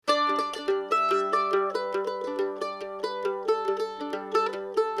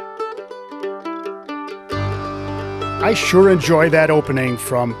I sure enjoy that opening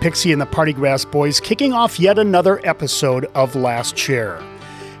from Pixie and the Party Grass Boys, kicking off yet another episode of Last Chair.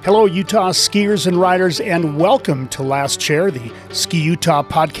 Hello, Utah skiers and riders, and welcome to Last Chair, the Ski Utah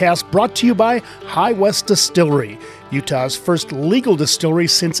podcast brought to you by High West Distillery, Utah's first legal distillery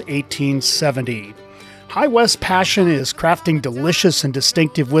since 1870. High West's passion is crafting delicious and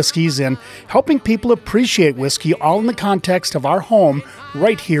distinctive whiskeys and helping people appreciate whiskey, all in the context of our home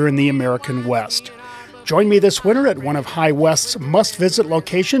right here in the American West. Join me this winter at one of High West's must-visit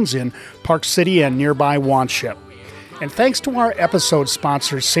locations in Park City and nearby Wanship. And thanks to our episode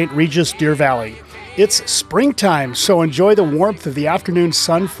sponsor, St. Regis Deer Valley. It's springtime, so enjoy the warmth of the afternoon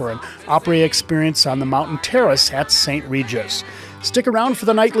sun for an opera experience on the mountain terrace at St. Regis. Stick around for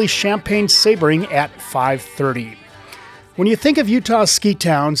the nightly champagne sabering at 5:30. When you think of Utah ski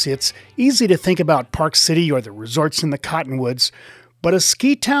towns, it's easy to think about Park City or the resorts in the Cottonwoods. But a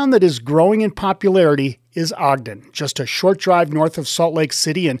ski town that is growing in popularity is Ogden, just a short drive north of Salt Lake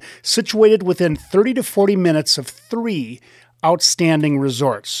City and situated within 30 to 40 minutes of three outstanding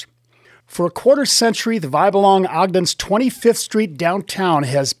resorts. For a quarter century, the vibe along Ogden's 25th Street downtown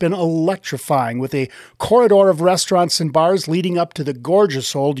has been electrifying, with a corridor of restaurants and bars leading up to the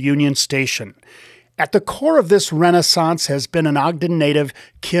gorgeous old Union Station. At the core of this renaissance has been an Ogden native,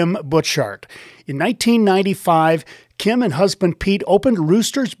 Kim Butchart. In 1995, Kim and husband Pete opened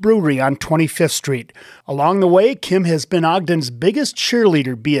Rooster's Brewery on 25th Street. Along the way, Kim has been Ogden's biggest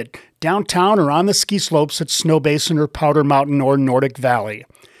cheerleader, be it downtown or on the ski slopes at Snow Basin or Powder Mountain or Nordic Valley.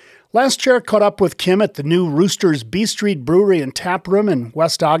 Last Chair caught up with Kim at the new Rooster's B Street Brewery and Tap Room in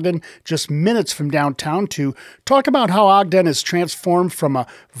West Ogden, just minutes from downtown, to talk about how Ogden has transformed from a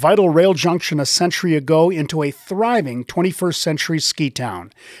vital rail junction a century ago into a thriving 21st century ski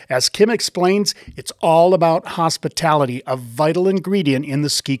town. As Kim explains, it's all about hospitality, a vital ingredient in the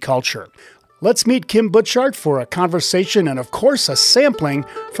ski culture. Let's meet Kim Butchart for a conversation and, of course, a sampling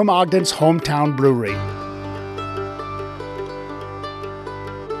from Ogden's hometown brewery.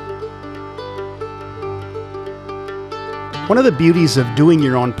 One of the beauties of doing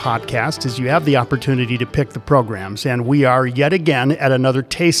your own podcast is you have the opportunity to pick the programs, and we are yet again at another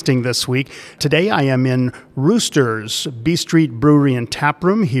tasting this week. Today I am in Rooster's B Street Brewery and Tap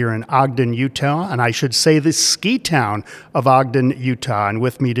Room here in Ogden, Utah, and I should say the ski town of Ogden, Utah. And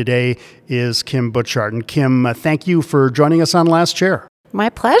with me today is Kim Butchart. And Kim, thank you for joining us on Last Chair. My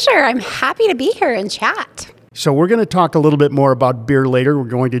pleasure. I'm happy to be here and chat. So we're going to talk a little bit more about beer later. We're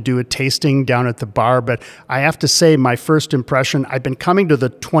going to do a tasting down at the bar, but I have to say my first impression, I've been coming to the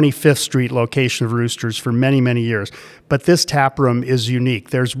 25th Street location of Roosters for many, many years, but this tap room is unique.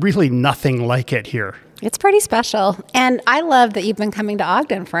 There's really nothing like it here. It's pretty special. And I love that you've been coming to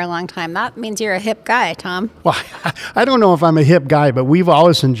Ogden for a long time. That means you're a hip guy, Tom. Well, I don't know if I'm a hip guy, but we've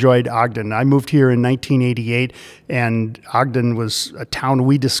always enjoyed Ogden. I moved here in 1988, and Ogden was a town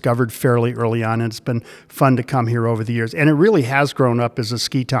we discovered fairly early on, and it's been fun to come here over the years. And it really has grown up as a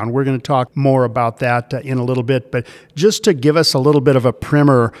ski town. We're going to talk more about that in a little bit, but just to give us a little bit of a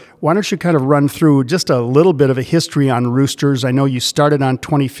primer, why don't you kind of run through just a little bit of a history on Roosters? I know you started on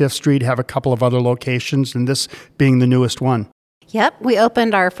 25th Street, have a couple of other locations, and this being the newest one. Yep, we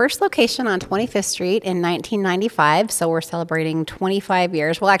opened our first location on 25th Street in 1995, so we're celebrating 25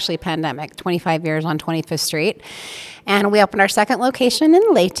 years, well actually pandemic, 25 years on 25th Street. And we opened our second location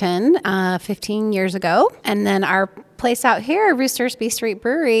in Layton 15 years ago, and then our place out here, Rooster's B Street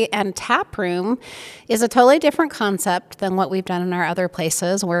Brewery and Tap Room, is a totally different concept than what we've done in our other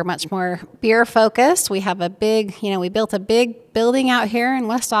places. We're much more beer focused. We have a big, we built a big building out here in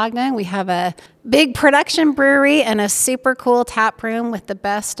West Ogden. We have a big production brewery and a super cool tap room with the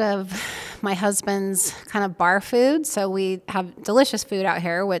best of my husband's kind of bar food. So we have delicious food out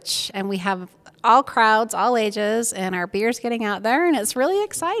here, and we have all crowds, all ages, and our beer's getting out there, and it's really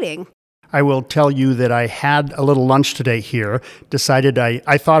exciting. I will tell you that I had a little lunch today here, decided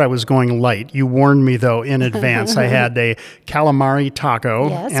I thought I was going light. You warned me, though, in advance. I had a calamari taco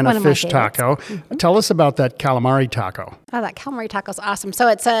and a fish taco. Mm-hmm. Tell us about that calamari taco. Oh, that calamari taco is awesome. So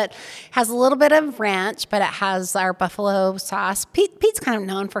it has a little bit of ranch, but it has our buffalo sauce. Pete's kind of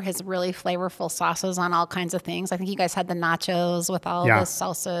known for his really flavorful sauces on all kinds of things. I think you guys had the nachos with all the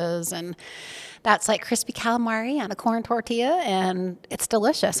salsas, and that's like crispy calamari on a corn tortilla, and it's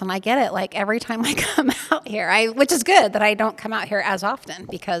delicious. And I get it like every time I come out here, which is good that I don't come out here as often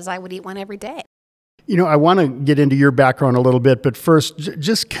because I would eat one every day. I want to get into your background a little bit, but first,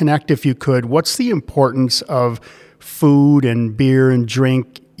 just connect if you could. What's the importance of food and beer and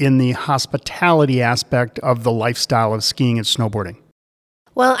drink in the hospitality aspect of the lifestyle of skiing and snowboarding?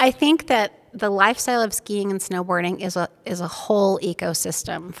 Well, I think that the lifestyle of skiing and snowboarding is a whole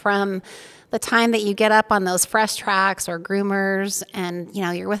ecosystem. From the time that you get up on those fresh tracks or groomers and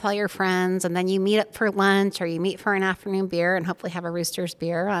you're with all your friends, and then you meet up for lunch or you meet for an afternoon beer and hopefully have a Rooster's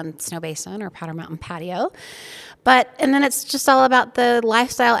beer on Snowbasin or Powder Mountain patio. And then it's just all about the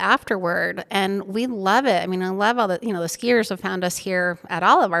lifestyle afterward, and we love it. I mean, I love all the skiers have found us here at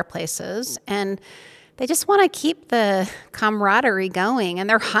all of our places, and they just want to keep the camaraderie going, and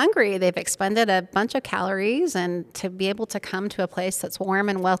they're hungry. They've expended a bunch of calories, and to be able to come to a place that's warm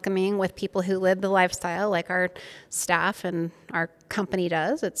and welcoming with people who live the lifestyle like our staff and our company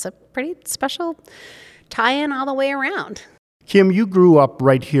does, it's a pretty special tie-in all the way around. Kim, you grew up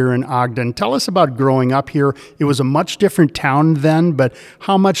right here in Ogden. Tell us about growing up here. It was a much different town then, but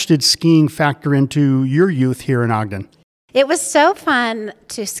how much did skiing factor into your youth here in Ogden? It was so fun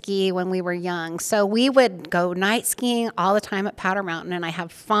to ski when we were young. So we would go night skiing all the time at Powder Mountain, and I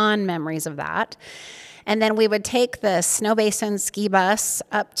have fond memories of that. And then we would take the Snowbasin ski bus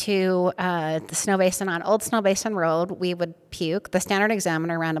up to the Snowbasin on Old Snowbasin Road. We would puke. The Standard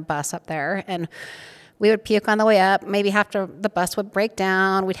Examiner ran a bus up there, and we would puke on the way up. Maybe the bus would break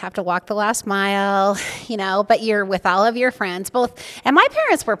down. We'd have to walk the last mile, but you're with all of your friends. And my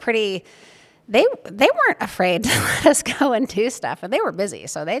parents were pretty... They weren't afraid to let us go and do stuff, and they were busy,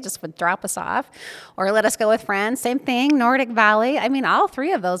 so they just would drop us off or let us go with friends. Same thing, Nordic Valley. I mean, all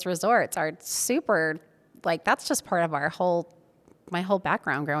three of those resorts are super, that's just part of my whole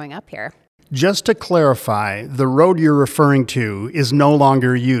background growing up here. Just to clarify, the road you're referring to is no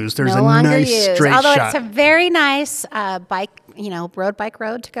longer used. There's a nice straight Although shot. It's a very nice road bike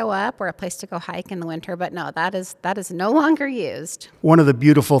road to go up, or a place to go hike in the winter. But no, that is no longer used. One of the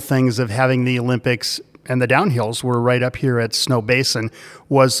beautiful things of having the Olympics and the downhills were right up here at Snowbasin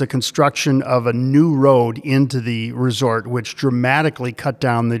was the construction of a new road into the resort, which dramatically cut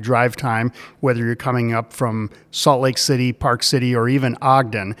down the drive time, whether you're coming up from Salt Lake City, Park City, or even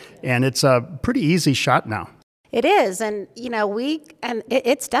Ogden. And it's a pretty easy shot now. It is, and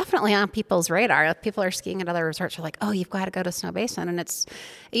it's definitely on people's radar. If people are skiing at other resorts, are like, "Oh, you've got to go to Snowbasin," and it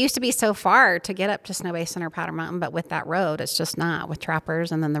used to be so far to get up to Snowbasin or Powder Mountain, but with that road, it's just not. With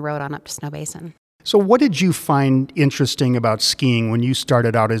trappers and then the road on up to Snowbasin. So, what did you find interesting about skiing when you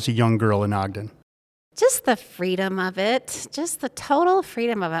started out as a young girl in Ogden? Just the freedom of it, just the total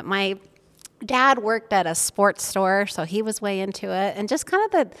freedom of it. My dad worked at a sports store, so he was way into it, and just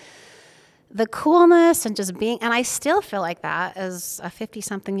kind of the coolness and just being, and I still feel like that as a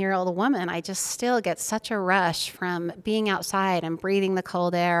 50-something-year-old woman. I just still get such a rush from being outside and breathing the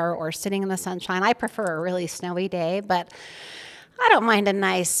cold air or sitting in the sunshine. I prefer a really snowy day, but I don't mind a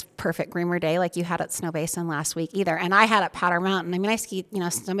nice, perfect groomer day like you had at Snowbasin last week either. And I had at Powder Mountain. I mean, I ski,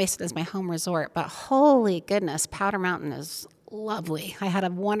 Snowbasin is my home resort, but holy goodness, Powder Mountain is lovely. I had a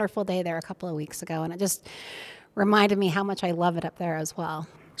wonderful day there a couple of weeks ago, and it just reminded me how much I love it up there as well.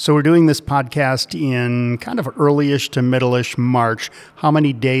 So we're doing this podcast in kind of early-ish to middle-ish March. How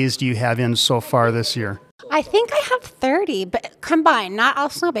many days do you have in so far this year? I think I have 30, but combined, not all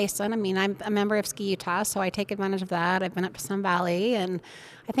Snowbasin. I mean, I'm a member of Ski Utah, so I take advantage of that. I've been up to Sun Valley, and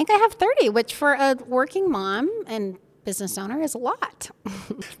I think I have 30, which for a working mom and business owner is a lot.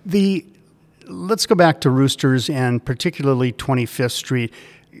 Let's go back to Roosters and particularly 25th Street.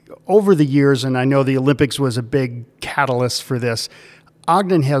 Over the years, and I know the Olympics was a big catalyst for this,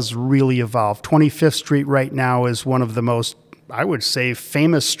 Ogden has really evolved. 25th Street right now is one of the most, I would say,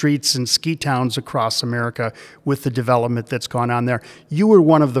 famous streets and ski towns across America with the development that's gone on there. You were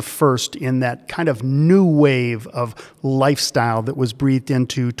one of the first in that kind of new wave of lifestyle that was breathed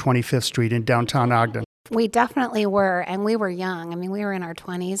into 25th Street in downtown Ogden. We definitely were, and we were young. I mean, we were in our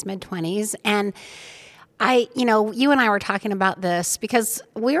 20s, mid-20s, and you and I were talking about this because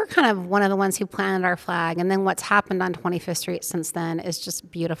we were kind of one of the ones who planted our flag, and then what's happened on 25th Street since then is just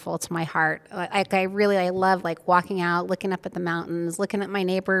beautiful to my heart. I love walking out, looking up at the mountains, looking at my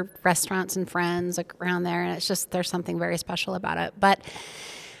neighbor restaurants and friends around there, and it's just there's something very special about it. But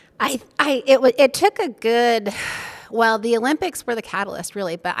it took a good. Well, the Olympics were the catalyst,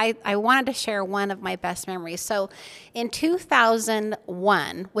 really, but I wanted to share one of my best memories. So in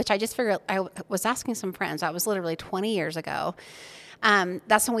 2001, which I just figured, I was asking some friends, that was literally 20 years ago,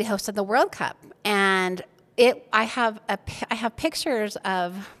 that's when we hosted the World Cup. And I have pictures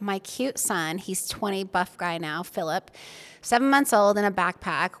of my cute son. He's 20, buff guy now, Philip, 7 months old in a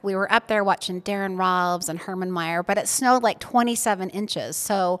backpack. We were up there watching Darren Rolfs and Herman Meyer, but it snowed like 27 inches.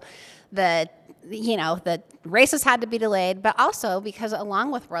 So the races had to be delayed, but also because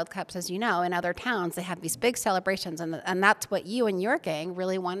along with World Cups, as you know, in other towns, they have these big celebrations, and that's what you and your gang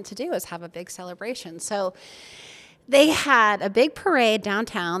really wanted to do, is have a big celebration. So They had a big parade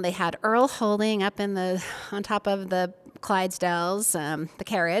downtown. They had Earl Holding up on top of the Clydesdales, the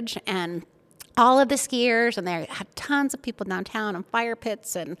carriage, and all of the skiers, and they had tons of people downtown and fire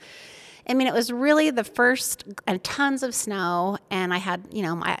pits, and I mean, it was really the first, and tons of snow. And I had,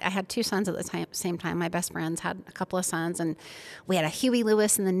 I had two sons at the same time. My best friends had a couple of sons, and we had a Huey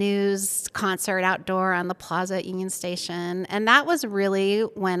Lewis and the News concert outdoor on the plaza at Union Station. And that was really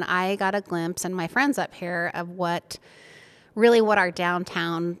when I got a glimpse, and my friends up here, of what our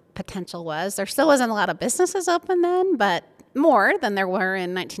downtown potential was. There still wasn't a lot of businesses open then, but more than there were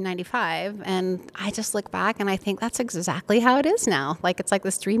in 1995. And I just look back and I think that's exactly how it is now. Like, it's like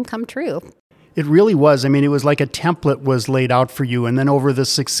this dream come true. It really was. I mean, it was like a template was laid out for you. And then over the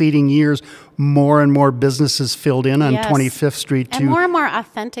succeeding years, more and more businesses filled in on 25th Street. And more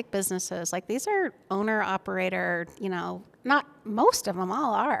authentic businesses. Like, these are owner-operator, not most of them,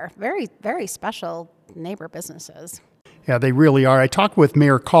 all are. Very, very special neighbor businesses. Yeah, they really are. I talked with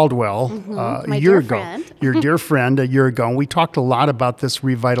Mayor Caldwell a year ago. Your dear friend, a year ago. And we talked a lot about this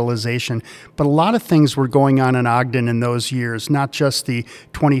revitalization. But a lot of things were going on in Ogden in those years, not just the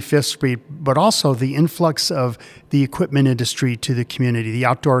 25th Street, but also the influx of the equipment industry to the community, the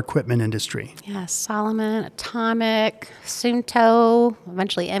outdoor equipment industry. Yeah, Solomon, Atomic, Sunto,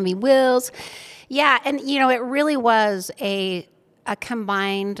 eventually MV Wheels. Yeah, and, it really was a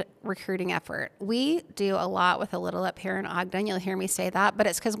combined recruiting effort. We do a lot with a little up here in Ogden. You'll hear me say that, but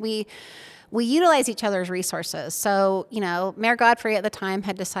it's because we utilize each other's resources. So, Mayor Godfrey at the time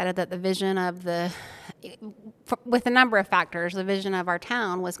had decided that the vision of with a number of factors, the vision of our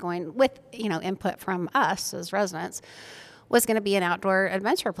town was going, with, input from us as residents, was going to be an outdoor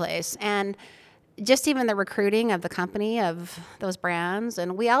adventure place. And just even the recruiting of the company, of those brands,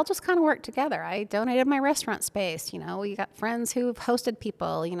 and we all just kind of worked together. I donated my restaurant space, we got friends who've hosted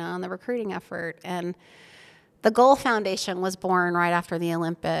people, in the recruiting effort. And the Goal Foundation was born right after the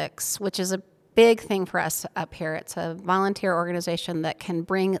Olympics, which is a big thing for us up here. It's a volunteer organization that can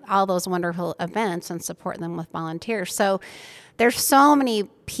bring all those wonderful events and support them with volunteers. So there's so many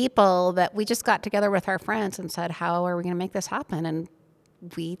people that we just got together with our friends and said, how are we going to make this happen? And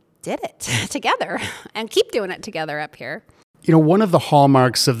we did it together and keep doing it together up here. One of the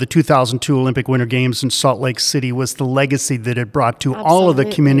hallmarks of the 2002 Olympic Winter Games in Salt Lake City was the legacy that it brought to all of the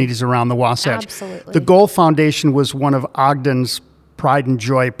communities around the Wasatch. Absolutely. The Goal Foundation was one of Ogden's pride and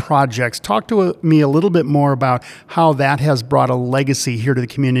joy projects. Talk to me a little bit more about how that has brought a legacy here to the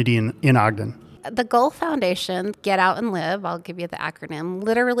community in Ogden. The Goal Foundation, Get Out and Live, I'll give you the acronym,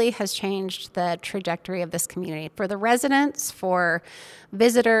 literally has changed the trajectory of this community. For the residents, for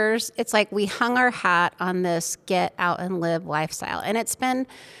visitors, it's like we hung our hat on this Get Out and Live lifestyle. And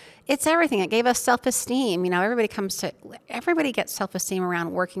it's everything. It gave us self-esteem. Everybody gets self-esteem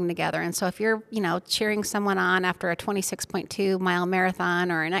around working together. And so if you're, cheering someone on after a 26.2 mile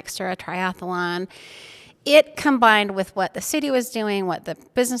marathon or an extra triathlon, it combined with what the city was doing, what the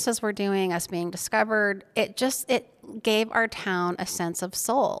businesses were doing, us being discovered, it gave our town a sense of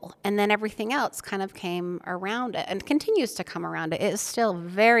soul. And then everything else kind of came around it and continues to come around it. It is still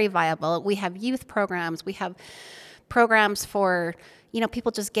very viable. We have youth programs. We have programs for,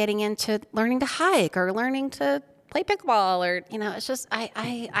 people just getting into learning to hike or learning to play pickleball, or, it's just,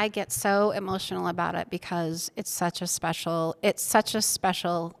 I get so emotional about it because it's such a special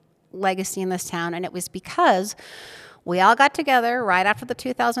legacy in this town. And it was because we all got together right after the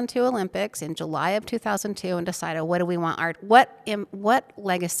 2002 Olympics in July of 2002 and decided, what do we want what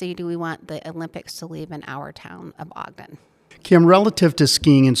legacy do we want the Olympics to leave in our town of Ogden? Kim, relative to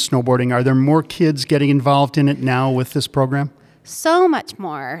skiing and snowboarding, are there more kids getting involved in it now with this program? So much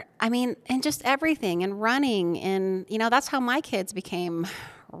more. I mean, and just everything, and running, and that's how my kids became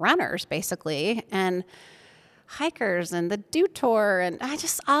runners, basically, and hikers, and the Dew Tour, and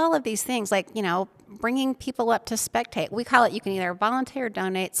just all of these things, like, bringing people up to spectate. We call it, you can either volunteer,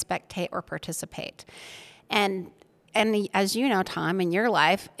 donate, spectate, or participate. And as you know, Tom, in your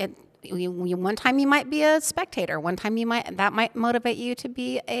life, one time you might be a spectator, one time that might motivate you to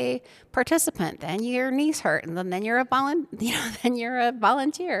be a participant. Then your knees hurt, and then you're a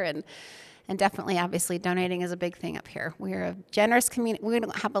volunteer, and definitely, obviously, donating is a big thing up here. We're a generous community. We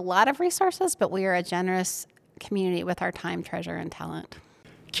don't have a lot of resources, but we are a generous community with our time, treasure, and talent.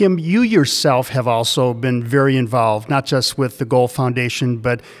 Kim, you yourself have also been very involved, not just with the Goal Foundation,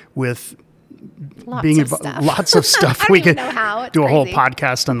 but with lots of stuff. We could do a whole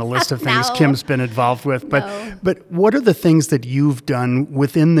podcast on the list of things Kim's been involved with. But what are the things that you've done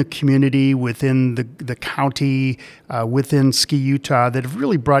within the community, within the county, within Ski Utah, that have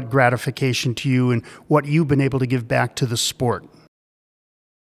really brought gratification to you and what you've been able to give back to the sport?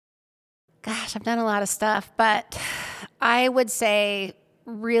 Gosh, I've done a lot of stuff, but I would say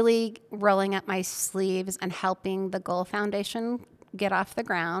really rolling up my sleeves and helping the Goal Foundation get off the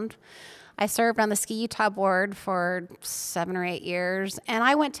ground. I served on the Ski Utah board for 7 or 8 years, and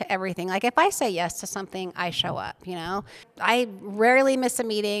I went to everything. Like, if I say yes to something, I show up, you know? I rarely miss a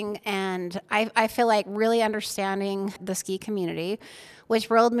meeting, and I feel like really understanding the ski community,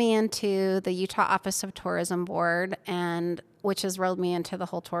 which rolled me into the Utah Office of Tourism Board, and which has rolled me into the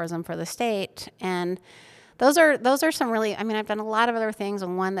whole tourism for the state. And those are some really, I mean, I've done a lot of other things,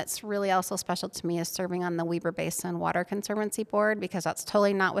 and one that's really also special to me is serving on the Weber Basin Water Conservancy Board, because that's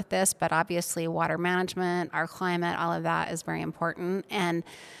totally not with this, but obviously water management, our climate, all of that is very important. And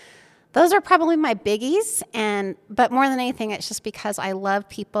those are probably my biggies. But more than anything, it's just because I love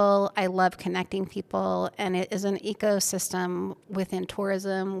people, I love connecting people, and it is an ecosystem within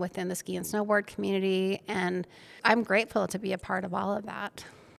tourism, within the ski and snowboard community, and I'm grateful to be a part of all of that.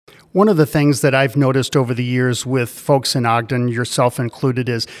 One of the things that I've noticed over the years with folks in Ogden, yourself included,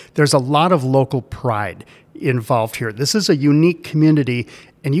 is there's a lot of local pride involved here. This is a unique community,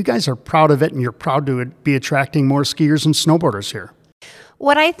 and you guys are proud of it, and you're proud to be attracting more skiers and snowboarders here.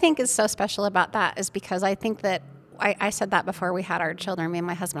 What I think is so special about that is because I think that I said that before we had our children, me and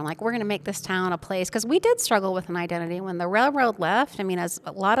my husband, like, we're going to make this town a place, because we did struggle with an identity when the railroad left. I mean, as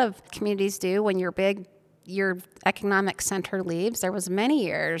a lot of communities do, when you're big, your economic center leaves. There was many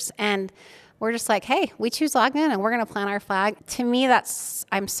years, and we're just like, hey, we choose Ogden and we're going to plant our flag. To me,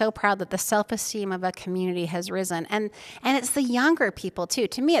 I'm so proud that the self-esteem of a community has risen, and it's the younger people too.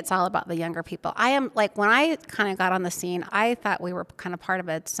 To me, it's all about the younger people. I am like, when I kind of got on the scene, I thought we were kind of part of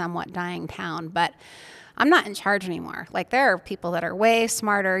a somewhat dying town, but I'm not in charge anymore. Like, there are people that are way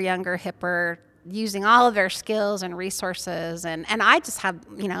smarter, younger, hipper, using all of their skills and resources. And I just have,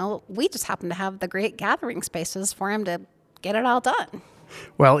 we just happen to have the great gathering spaces for him to get it all done.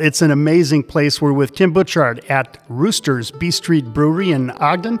 Well, it's an amazing place. We're with Kim Butchart at Roosters B Street Brewery in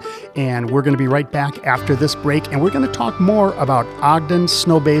Ogden, and we're going to be right back after this break, and we're going to talk more about Ogden,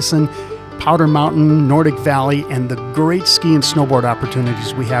 Snowbasin, Powder Mountain, Nordic Valley, and the great ski and snowboard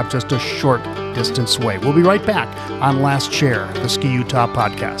opportunities we have just a short distance away. We'll be right back on Last Chair, the Ski Utah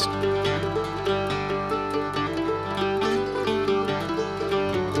podcast.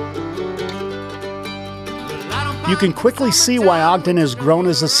 You can quickly see why Ogden has grown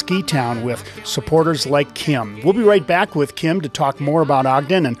as a ski town with supporters like Kim. We'll be right back with Kim to talk more about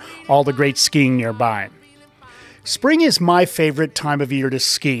Ogden and all the great skiing nearby. Spring is my favorite time of year to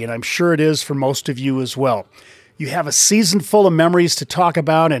ski, and I'm sure it is for most of you as well. You have a season full of memories to talk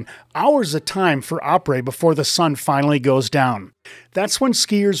about and hours of time for après before the sun finally goes down. That's when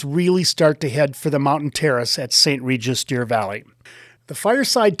skiers really start to head for the mountain terrace at St. Regis Deer Valley. The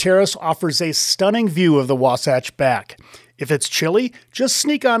Fireside Terrace offers a stunning view of the Wasatch Back. If it's chilly, just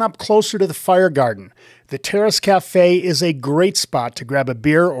sneak on up closer to the fire garden. The Terrace Cafe is a great spot to grab a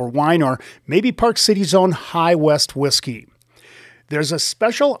beer or wine, or maybe Park City's own High West whiskey. There's a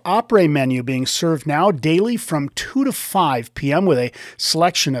special après menu being served now daily from 2 to 5 p.m. with a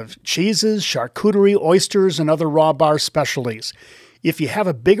selection of cheeses, charcuterie, oysters, and other raw bar specialties. If you have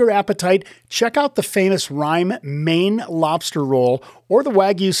a bigger appetite, check out the famous Rime Maine lobster roll or the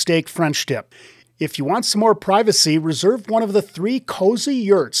Wagyu steak French dip. If you want some more privacy, reserve one of the 3 cozy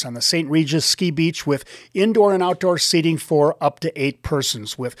yurts on the St. Regis Ski Beach with indoor and outdoor seating for up to 8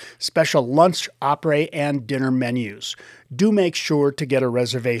 persons with special lunch, après, and dinner menus. Do make sure to get a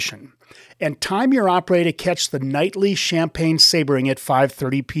reservation. And time your après to catch the nightly champagne sabering at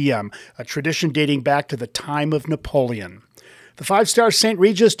 5:30 p.m., a tradition dating back to the time of Napoleon. The 5-star St.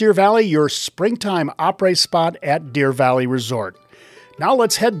 Regis Deer Valley, your springtime après spot at Deer Valley Resort. Now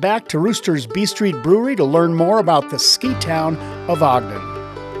let's head back to Roosters B Street Brewery to learn more about the ski town of Ogden.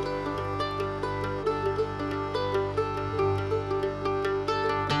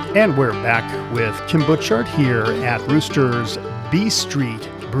 And we're back with Kim Butchart here at Roosters B Street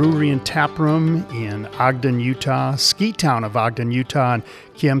Brewery and Tap Room in Ogden, Utah, ski town of Ogden, Utah. And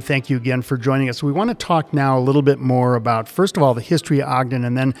Kim, thank you again for joining us. We want to talk now a little bit more about, first of all, the history of Ogden,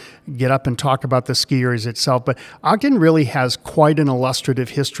 and then get up and talk about the ski areas itself. But Ogden really has quite an illustrative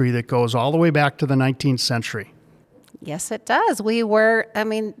history that goes all the way back to the 19th century. Yes, it does. We were,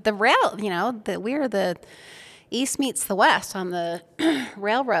 the rail, we are the east meets the west on the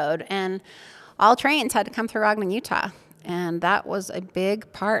railroad, and all trains had to come through Ogden, Utah. And that was a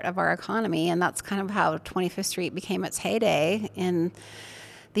big part of our economy, and that's kind of how 25th Street became its heyday in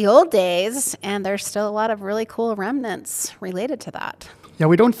the old days, and there's still a lot of really cool remnants related to that. Yeah,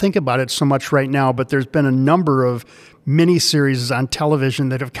 we don't think about it so much right now, but there's been a number of miniseries on television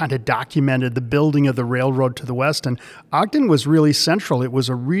that have kind of documented the building of the railroad to the west, and Ogden was really central. It was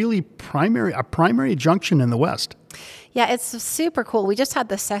a really primary junction in the west. Yeah, it's super cool. We just had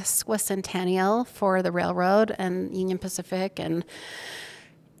the sesquicentennial for the railroad and Union Pacific,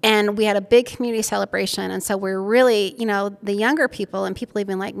 and we had a big community celebration. And so we're really, the younger people and people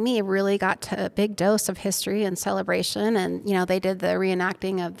even like me really got to a big dose of history and celebration. And, they did the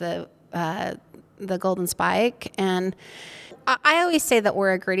reenacting of the Golden Spike. And I always say that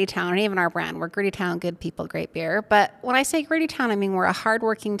we're a gritty town, and even our brand, we're gritty town, good people, great beer. But when I say gritty town, I mean we're a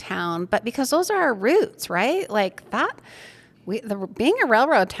hardworking town, but because those are our roots, right? Like that, being a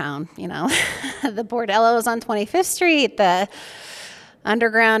railroad town, the bordellos on 25th Street, the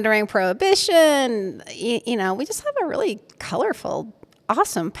underground during Prohibition, we just have a really colorful,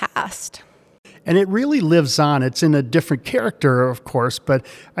 awesome past. And it really lives on. It's in a different character, of course, but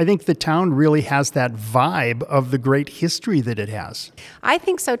I think the town really has that vibe of the great history that it has. I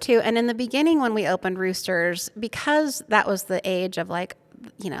think so too. And in the beginning when we opened Roosters, because that was the age of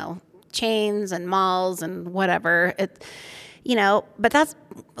chains and malls and whatever, but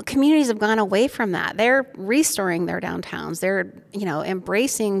communities have gone away from that. They're restoring their downtowns. They're,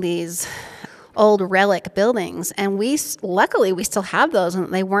 embracing these old relic buildings. And luckily we still have those,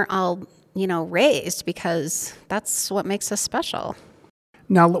 and they weren't all, raised, because that's what makes us special.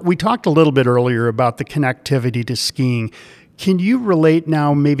 Now, we talked a little bit earlier about the connectivity to skiing. Can you relate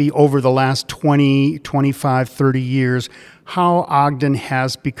now, maybe over the last 20, 25, 30 years, how Ogden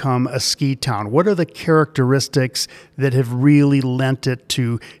has become a ski town? What are the characteristics that have really lent it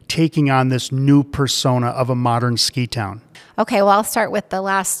to taking on this new persona of a modern ski town? Okay, well, I'll start with the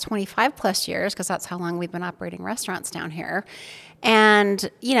last 25 plus years, because that's how long we've been operating restaurants down here.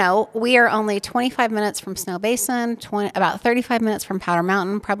 And, we are only 25 minutes from Snow Basin, about 35 minutes from Powder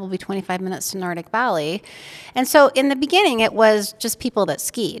Mountain, probably 25 minutes to Nordic Valley. And so in the beginning, it was just people that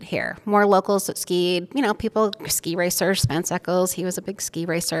skied here, more locals that skied, people, ski racers, Spence Eccles, he was a big ski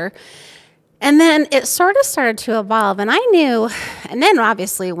racer. And then it sort of started to evolve. And then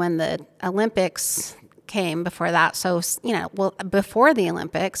obviously when the Olympics came before that. So, before the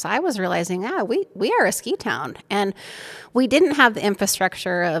Olympics, I was realizing, we are a ski town, and we didn't have the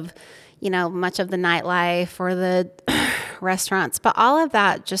infrastructure of, much of the nightlife or the restaurants, but all of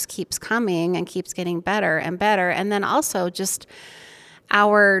that just keeps coming and keeps getting better and better. And then also just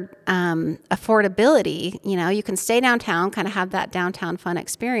our affordability, you can stay downtown, kind of have that downtown fun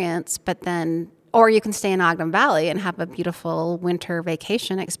experience, or you can stay in Ogden Valley and have a beautiful winter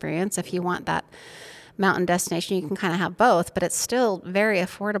vacation experience if you want that mountain destination. You can kind of have both, but it's still very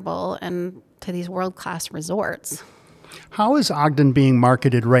affordable and to these world-class resorts. How is Ogden being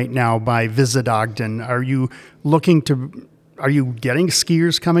marketed right now by Visit Ogden? Are you getting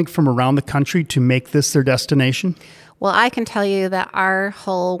skiers coming from around the country to make this their destination? Well, I can tell you that our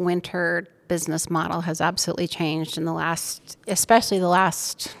whole winter business model has absolutely changed especially the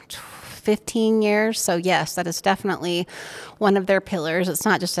last 15 years. So yes, that is definitely one of their pillars. It's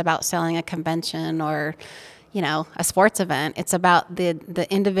not just about selling a convention or, a sports event. It's about the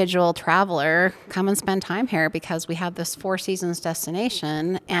individual traveler come and spend time here, because we have this Four Seasons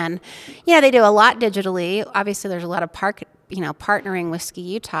destination. And they do a lot digitally. Obviously there's a lot of partnering with Ski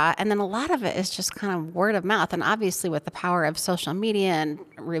Utah. And then a lot of it is just kind of word of mouth. And obviously with the power of social media and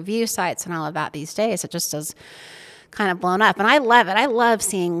review sites and all of that these days, it just does kind of blown up. And I love it. I love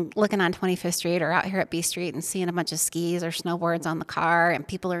looking on 25th Street or out here at B Street and seeing a bunch of skis or snowboards on the car, and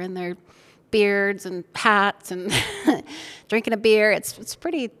people are in their beards and hats and drinking a beer. It's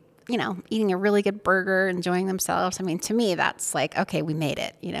pretty, eating a really good burger, enjoying themselves. I mean, to me, that's like, okay, we made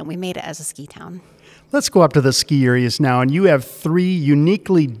it. We made it as a ski town. Let's go up to the ski areas now. And you have 3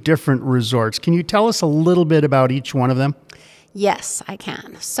 uniquely different resorts. Can you tell us a little bit about each one of them? Yes, I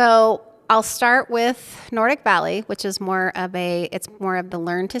can. So I'll start with Nordic Valley, which is more of the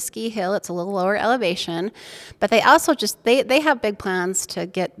learn to ski hill. It's a little lower elevation, but they also they have big plans to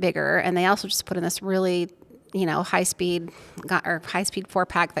get bigger, and they also just put in this really, high speed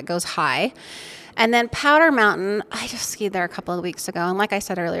 4-pack that goes high. And then Powder Mountain, I just skied there a couple of weeks ago, and like I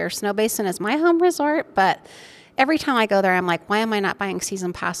said earlier, Snow Basin is my home resort, but every time I go there, I'm like, why am I not buying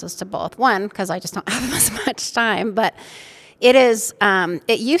season passes to both? One, because I just don't have as much time, but it is.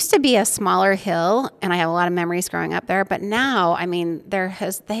 It used to be a smaller hill, and I have a lot of memories growing up there. But now, I mean,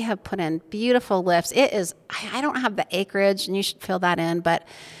 they have put in beautiful lifts. It is. I don't have the acreage, and you should fill that in. But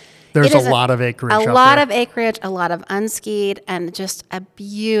there's a lot of acreage. A lot of acreage, a lot of unskied, and just a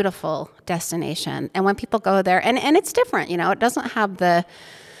beautiful destination. And when people go there, and it's different. It doesn't have the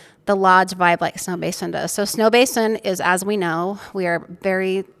the lodge vibe like Snow Basin does. So Snow Basin is, as we know, we are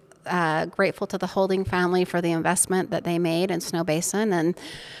very grateful to the Holding family for the investment that they made in Snow Basin. And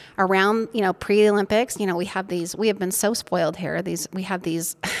around, pre-Olympics, we have been so spoiled here. We have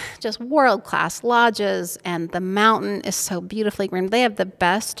these just world-class lodges, and the mountain is so beautifully green. They have the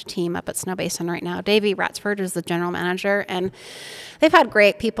best team up at Snow Basin right now. Davey Ratsford is the general manager, and they've had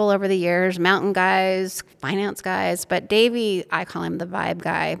great people over the years, mountain guys, finance guys, but Davey, I call him the vibe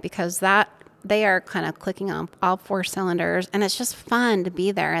guy, because they are kind of clicking on all four cylinders, and it's just fun to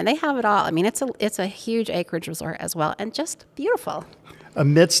be there. And they have it all. I mean, it's a huge acreage resort as well, and just beautiful.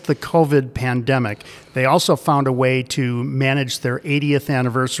 Amidst the COVID pandemic, they also found a way to manage their 80th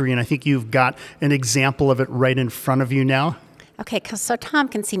anniversary, and I think you've got an example of it right in front of you now. Okay, so Tom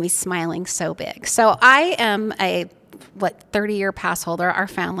can see me smiling so big. So I am a 30-year pass holder. Our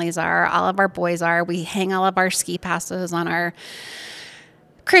families are, all of our boys are. We hang all of our ski passes on our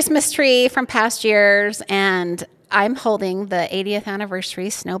Christmas tree from past years, and I'm holding the 80th anniversary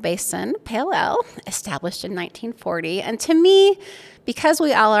Snow Basin Pale Ale, established in 1940. And to me, because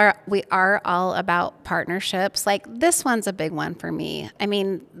we are all about partnerships, like this one's a big one for me. I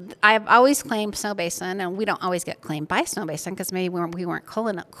mean, I've always claimed Snow Basin, and we don't always get claimed by Snow Basin because maybe we weren't cool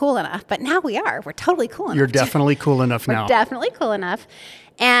enough, but now we are. We're totally cool enough. You're definitely cool enough now. We're definitely cool enough.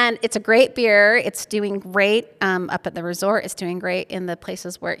 And it's a great beer. It's doing great up at the resort. It's doing great in the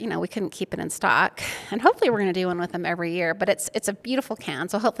places where, we couldn't keep it in stock. And hopefully we're going to do one with them every year. But it's a beautiful can.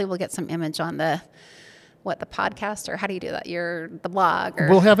 So hopefully we'll get some image on the podcast, or how do you do that? The blog? Or?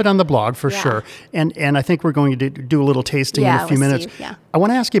 We'll have it on the blog for sure. And I think we're going to do a little tasting in a few minutes. I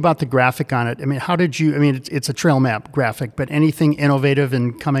want to ask you about the graphic on it. I mean, it's a trail map graphic, but anything innovative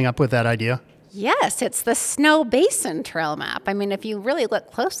in coming up with that idea? Yes, it's the Snow Basin trail map. I mean, if you really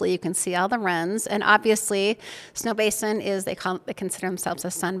look closely, you can see all the runs. And obviously, Snow Basin is, they consider themselves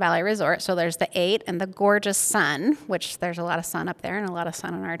a Sun Valley resort. So there's the 8 and the gorgeous sun, which there's a lot of sun up there and a lot of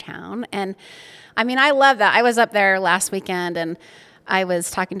sun in our town. And I mean, I love that. I was up there last weekend, and I was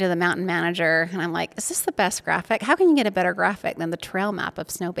talking to the mountain manager, and I'm like, is this the best graphic? How can you get a better graphic than the trail map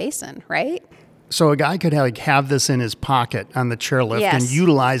of Snow Basin, right? So a guy could have this in his pocket on the chairlift and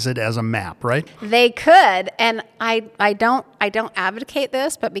utilize it as a map, right? They could, and I don't advocate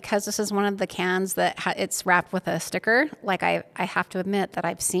this, but because this is one of the cans that it's wrapped with a sticker, like I have to admit that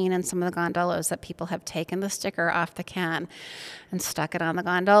I've seen in some of the gondolas that people have taken the sticker off the can and stuck it on the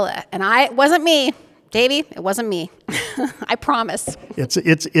gondola, and it wasn't me. Davey, it wasn't me. I promise.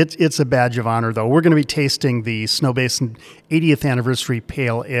 It's a badge of honor, though. We're going to be tasting the Snow Basin 80th Anniversary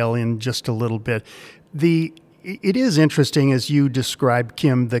Pale Ale in just a little bit. It is interesting, as you described,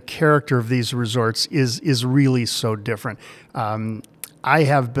 Kim, the character of these resorts is really so different. I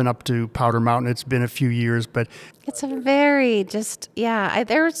have been up to Powder Mountain. It's been a few years, but it's a very it's a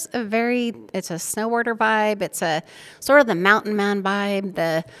snowboarder vibe. It's a sort of the mountain man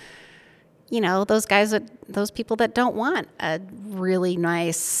vibe, those people that don't want a really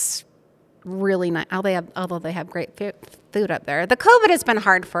nice, although they have great food up there. The COVID has been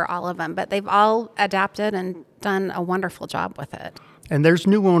hard for all of them, but they've all adapted and done a wonderful job with it. And there's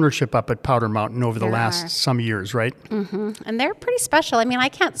new ownership up at Powder Mountain over the last some years, right? Mm-hmm. And they're pretty special. I mean, I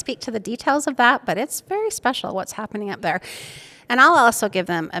can't speak to the details of that, but it's very special what's happening up there. And I'll also give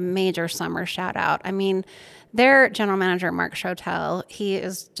them a major summer shout out. I mean, their general manager, Mark Schotel, he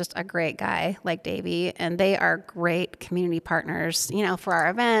is just a great guy like Davey, and they are great community partners, for our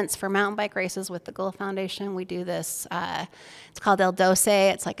events, for mountain bike races with the Gull Foundation. We do this, it's called El Doce.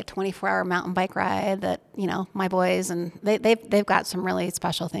 It's like a 24-hour mountain bike ride that, my boys, and they've got some really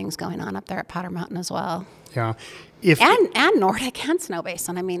special things going on up there at Powder Mountain as well. Yeah. And Nordic and Snow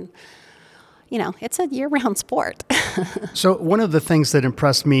Basin. I mean, it's a year-round sport. So one of the things that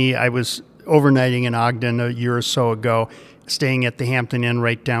impressed me, I was overnighting in Ogden a year or so ago, staying at the Hampton Inn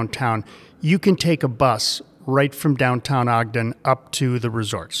right downtown. You can take a bus right from downtown Ogden up to the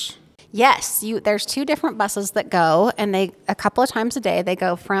resorts. Yes, there's 2 different buses that go, and a couple of times a day, they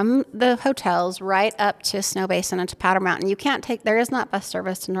go from the hotels right up to Snow Basin and to Powder Mountain. There is not bus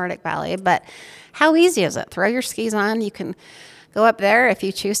service to Nordic Valley, but how easy is it? Throw your skis on, you can go up there. If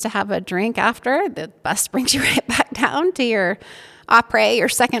you choose to have a drink after, the bus brings you right back down to your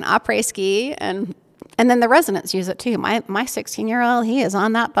second après ski, and then the residents use it too. My 16-year-old, he is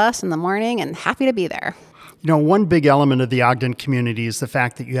on that bus in the morning and happy to be there. One big element of the Ogden community is the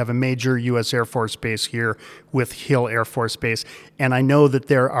fact that you have a major U.S. Air Force base here with Hill Air Force Base, and I know that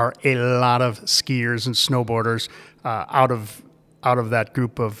there are a lot of skiers and snowboarders out of that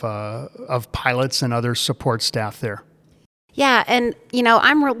group of pilots and other support staff there. Yeah, and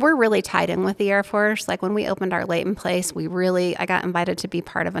we're really tied in with the Air Force. Like when we opened our Layton place, I got invited to be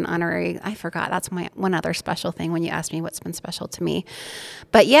part of an honorary. I forgot, that's my one other special thing when you asked me what's been special to me.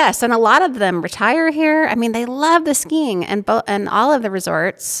 But yes, and a lot of them retire here. I mean, they love the skiing, and all of the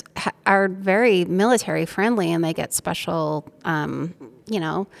resorts are very military friendly, and they get special,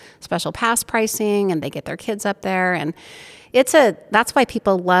 special pass pricing, and they get their kids up there, and that's why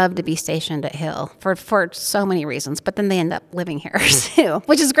people love to be stationed at Hill for so many reasons, but then they end up living here too,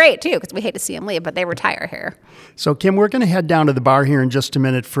 which is great too, because we hate to see them leave, but they retire here. So Kim, we're going to head down to the bar here in just a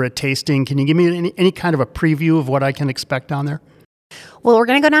minute for a tasting. Can you give me any kind of a preview of what I can expect down there? Well, we're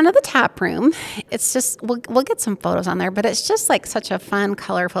going to go down to the tap room. It's just, we'll get some photos on there, but it's just like such a fun,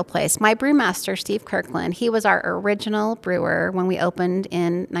 colorful place. My brewmaster, Steve Kirkland, he was our original brewer when we opened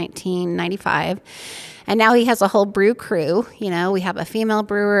in 1995. And now he has a whole brew crew. We have a female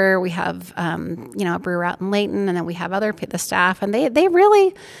brewer, we have, a brewer out in Layton, and then we have the staff, and they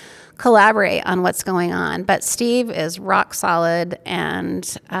really collaborate on what's going on. But Steve is rock solid, and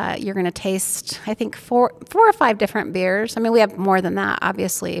you're going to taste, I think, four or five different beers. I mean, we have more than that,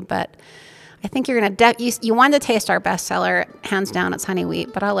 obviously, but I think you're going to you want to taste our bestseller, hands down. It's Honey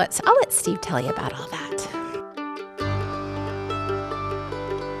Wheat. But I'll let Steve tell you about all that.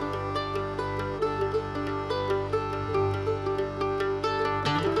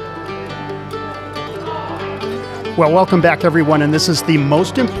 Well, welcome back, everyone, and this is the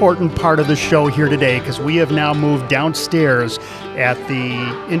most important part of the show here today, because we have now moved downstairs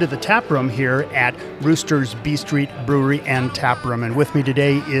into the tap room here at Rooster's B Street Brewery and Tap Room. And with me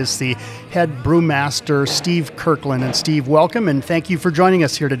today is the head brewmaster, Steve Kirkland. And Steve, welcome, and thank you for joining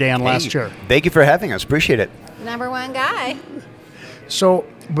us here today on Last Chair. Thank you for having us. Appreciate it. Number one guy. So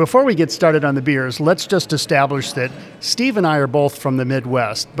before we get started on the beers, let's just establish that Steve and I are both from the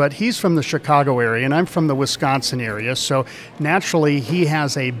Midwest, but he's from the Chicago area and I'm from the Wisconsin area. So naturally, he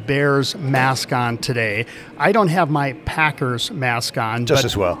has a Bears mask on today. I don't have my Packers mask on. Just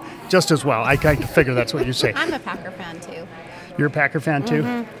as well. I figure that's what you say. I'm a Packer fan too. You're a Packer fan too?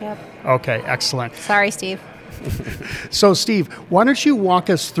 Mm-hmm. Yep. Okay, excellent. Sorry, Steve. So, Steve, why don't you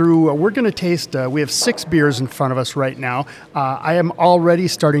walk us through, we're going to taste, we have 6 beers in front of us right now. I am already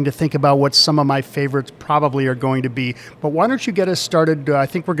starting to think about what some of my favorites probably are going to be, but why don't you get us started? I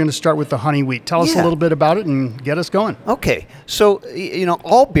think we're going to start with the Honey Wheat. Tell us a little bit about it and get us going. Okay, so,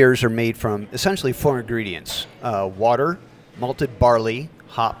 all beers are made from essentially 4 ingredients: water, malted barley,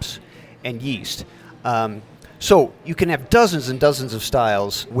 hops, and yeast. So you can have dozens and dozens of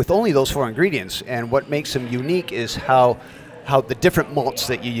styles with only those 4 ingredients, and what makes them unique is how the different malts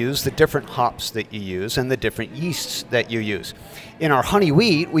that you use, the different hops that you use, and the different yeasts that you use. In our Honey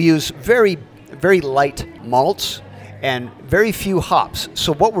Wheat, we use very, very light malts and very few hops.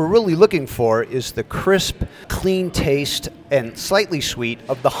 So what we're really looking for is the crisp, clean taste and slightly sweet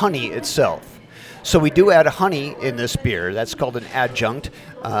of the honey itself. So we do add honey in this beer. That's called an adjunct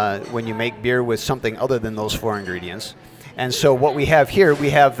when you make beer with something other than those 4 ingredients. And so what we have here,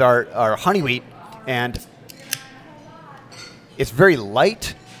 we have our Honey Wheat, and it's very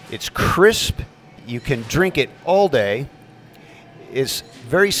light, it's crisp, you can drink it all day. It's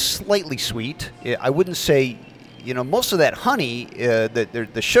very slightly sweet. I wouldn't say, most of that honey,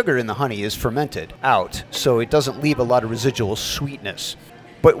 the sugar in the honey is fermented out, so it doesn't leave a lot of residual sweetness.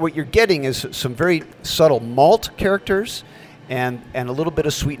 But what you're getting is some very subtle malt characters and a little bit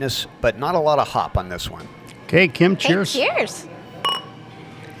of sweetness, but not a lot of hop on this one. Okay, Kim, cheers. Hey, cheers.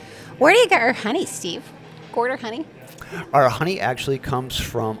 Where do you get our honey, Steve? Quarter honey? Our honey actually comes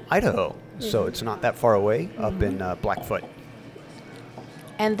from Idaho, so it's not that far away, up in Blackfoot.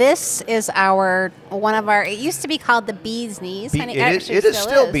 And this is it used to be called the Bee's Knees. It is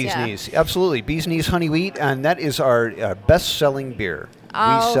still Bee's Knees, absolutely. Bee's Knees Honey Wheat, and that is our best-selling beer.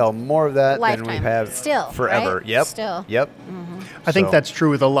 We sell more of that than we have forever. Right? Yep. Still. Yep. Mm-hmm. I think that's true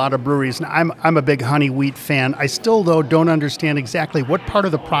with a lot of breweries. And I'm a big Honey Wheat fan. I still, though, don't understand exactly what part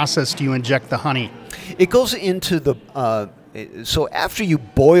of the process do you inject the honey? It goes into so after you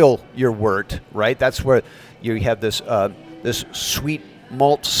boil your wort, right, that's where you have this sweet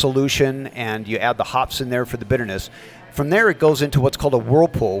malt solution, and you add the hops in there for the bitterness. From there, it goes into what's called a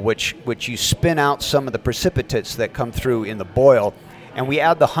whirlpool, which you spin out some of the precipitates that come through in the boil, and we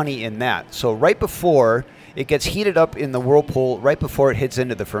add the honey in that. So right before it gets heated up in the whirlpool, right before it hits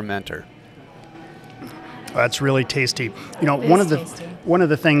into the fermenter. That's really tasty. One of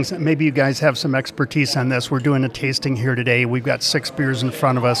the things, maybe you guys have some expertise on this. We're doing a tasting here today. We've got 6 beers in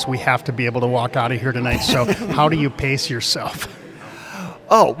front of us. We have to be able to walk out of here tonight. So how do you pace yourself?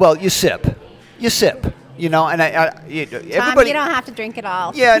 Oh, well, you sip. You know, and everybody. You don't have to drink it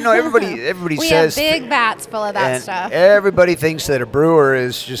all. Yeah, no, everybody we says. We have big vats full of that and stuff. Everybody thinks that a brewer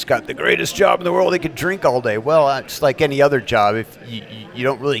has just got the greatest job in the world. They could drink all day. Well, it's like any other job. If you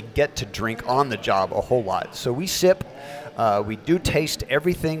don't really get to drink on the job a whole lot. So we sip. We do taste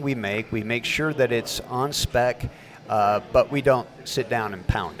everything we make. We make sure that it's on spec. But we don't sit down and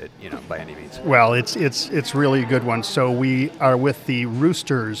pound it, by any means. Well, it's really a good one. So we are with the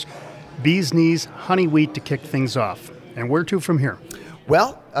Roosters Bees Knees Honey Wheat to kick things off. And where to from here?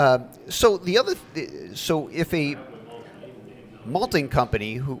 Well, so if a malting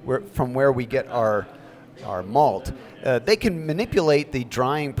company from where we get our malt, they can manipulate the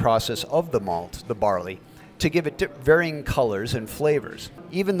drying process of the malt, the barley, to give it varying colors and flavors.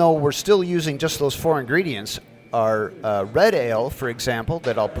 Even though we're still using just those 4 ingredients, our red ale, for example,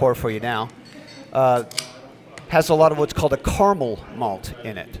 that I'll pour for you now, has a lot of what's called a caramel malt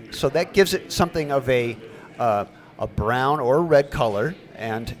in it. So that gives it something of a brown or red color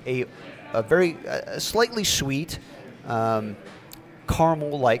and a very slightly sweet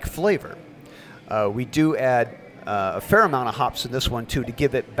caramel-like flavor. We do add a fair amount of hops in this one, too, to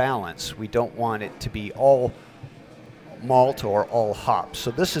give it balance. We don't want it to be all malt or all hops.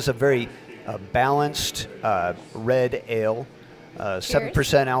 So this is a very balanced red ale.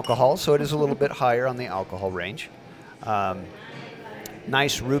 7% alcohol, so it is a little bit higher on the alcohol range.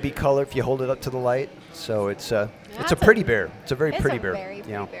 Nice ruby color if you hold it up to the light. So it's a pretty beer. It's a very pretty beer. Very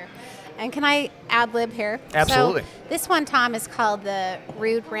pretty beer. And can I ad-lib here? Absolutely. So this one, Tom, is called the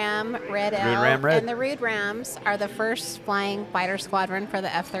Rude Ram Red Ale. Rude Ram Red. And the Rude Rams are the first flying fighter squadron for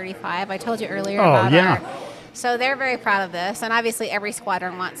the F-35. I told you earlier Oh, about yeah. So they're very proud of this, and obviously every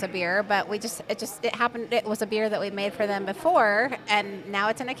squadron wants a beer, but it happened. It was a beer that we made for them before, and now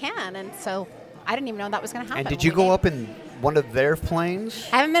it's in a can, and so I didn't even know that was going to happen. And did you go up in one of their planes?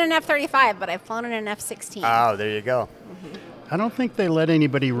 I haven't been in an F-35, but I've flown in an F-16. Oh, there you go. I don't think they let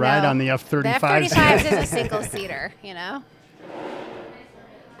anybody ride on the F-35s. The F-35s is a single-seater, Did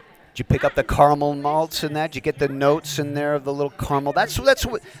you pick up the caramel malts in that? Did you get the notes in there of the little caramel? That's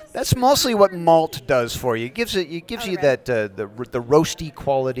mostly what malt does for you. It gives you that the roasty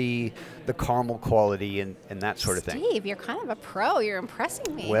quality, the caramel quality, and that sort of thing. Steve, you're kind of a pro. You're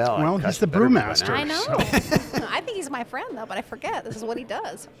impressing me. Well, he's the brewmaster. I know. So. I think he's my friend though, but I forget this is what he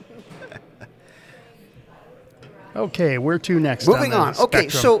does. Okay, where to next? Moving on. Okay,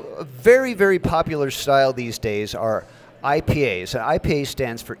 spectrum? so a very, very popular style these days are IPAs. An IPA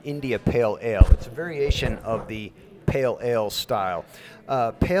stands for India Pale Ale. It's a variation of the pale ale style.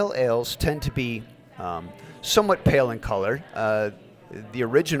 Pale ales tend to be somewhat pale in color. The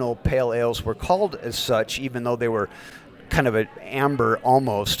original pale ales were called as such, even though they were kind of an amber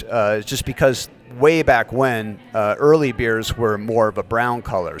almost, just because way back when, early beers were more of a brown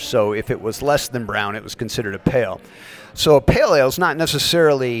color. So if it was less than brown, it was considered a pale. So a pale ale is not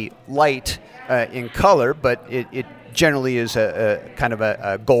necessarily light in color, but it generally is a kind of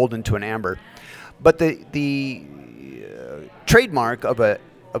a golden to an amber. But the trademark of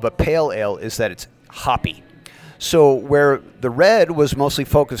a pale ale is that it's hoppy. So where the red was mostly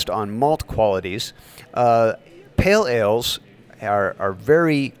focused on malt qualities, pale ales are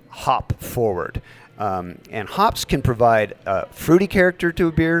very hop forward. And hops can provide a fruity character to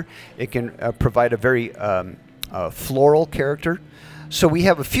a beer. It can provide a very floral character. So we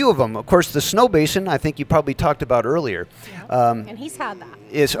have a few of them. Of course, the Snow Basin, I think you probably talked about earlier. And he's had that.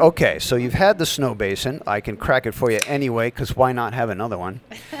 Is okay. So you've had the Snow Basin. I can crack it for you anyway, because why not have another one?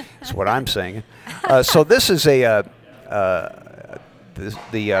 That's what I'm saying. So this is the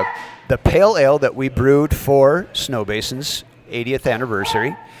pale ale that we brewed for Snow Basin's 80th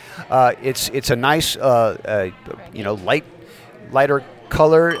anniversary. It's a nice, lighter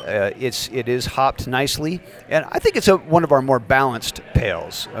color. It is hopped nicely, and I think it's one of our more balanced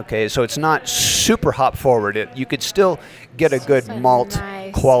pales. Okay, so it's not super hop forward. You could still get a good malt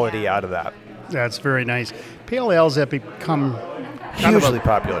quality out of that. That's very nice. Pale ales have become hugely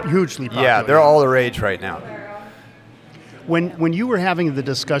popular. Hugely popular. Yeah, they're all the rage right now. When you were having the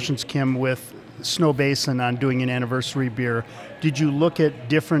discussions, Kim, with Snow Basin on doing an anniversary beer, did you look at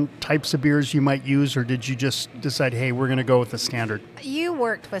different types of beers you might use, or did you just decide, hey, we're going to go with the standard? You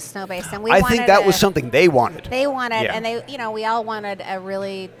worked with Snow Basin. I think that was something they wanted. They wanted, yeah. And we all wanted a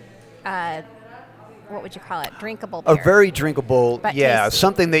really, what would you call it, drinkable beer. A very drinkable, tasty.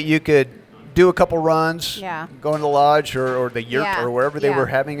 something that you could do a couple runs, go in the lodge or the yurt or wherever they were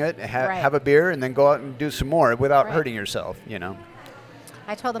having it, have a beer, and then go out and do some more without hurting yourself,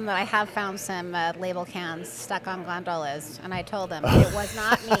 I told them that I have found some label cans stuck on gondolas, and I told them it was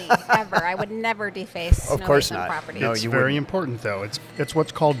not me, ever. I would never deface Snow Basin property. No, it's very important, though. It's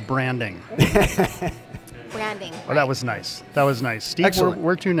what's called branding. branding. Oh, that was nice. That was nice. Steve, Excellent.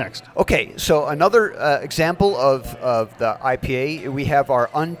 where to next? Okay, so another example of the IPA, we have our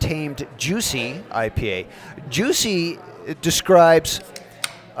Untamed Juicy IPA. Juicy describes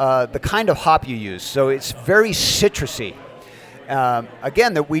the kind of hop you use, so it's very citrusy.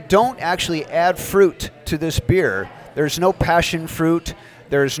 Again, that we don't actually add fruit to this beer. There's no passion fruit.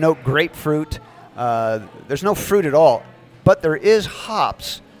 There's no grapefruit. There's no fruit at all. But there is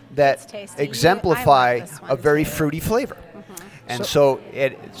hops that tasty. exemplify I like this one a very too. fruity flavor. And so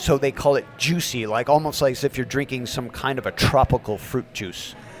they call it juicy, like almost like as if you're drinking some kind of a tropical fruit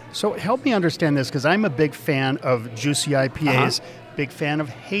juice. So help me understand this, because I'm a big fan of juicy IPAs, big fan of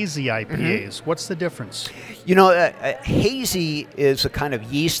hazy IPAs. What's the difference? You know, hazy is a kind of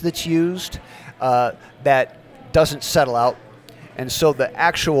yeast that's used that doesn't settle out. And so the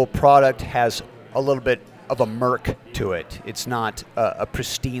actual product has a little bit of a murk to it. It's not a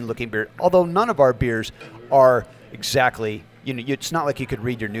pristine looking beer, although none of our beers are exactly, it's not like you could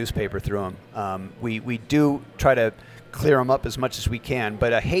read your newspaper through them. We do try to clear them up as much as we can,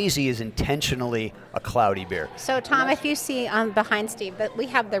 but a hazy is intentionally a cloudy beer. So, Tom, if you see behind Steve, that we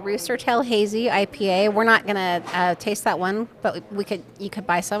have the Rooster Tail Hazy IPA. We're not going to taste that one, but you could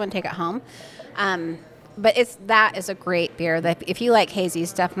buy some and take it home. But that is a great beer. That if you like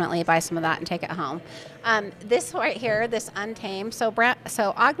hazies, definitely buy some of that and take it home. This right here, this Untamed. So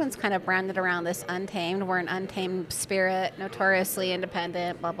Ogden's kind of branded around this Untamed. We're an untamed spirit, notoriously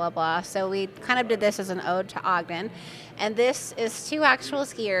independent, blah blah blah. So we kind of did this as an ode to Ogden. And this is two actual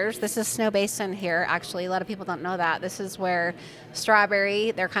skiers. This is Snow Basin here. Actually, a lot of people don't know that. This is where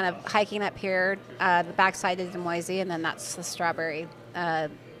Strawberry. They're kind of hiking up here. The backside is Des Moines, and then that's the Strawberry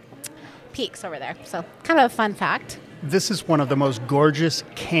peaks over there. So kind of a fun fact. This is one of the most gorgeous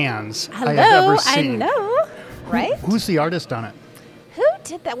cans Hello, I have ever seen. I know, right? Who's the artist on it? Who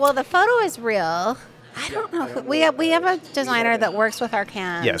did that? Well, the photo is real. I don't know. We have a designer that works with our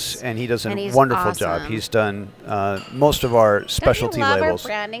cans. Yes, and he does a he's wonderful awesome. job. He's done most of our specialty Don't you love labels. Our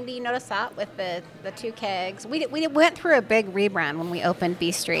branding? Do you notice that with the two kegs? We went through a big rebrand when we opened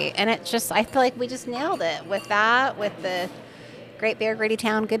B Street, and I feel like we just nailed it with that, with the Great Beer, Gritty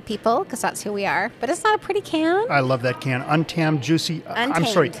Town, good people, because that's who we are. But it's not a pretty can. I love that can. Untamed Juicy.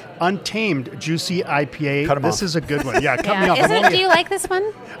 Untamed Juicy IPA. Cut 'em This off. is a good one. Yeah, cut me off. Do you like this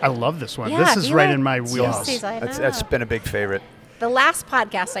one? I love this one. Yeah, this do is you right like in my wheelhouse. juices? I know. That's been a big favorite. The last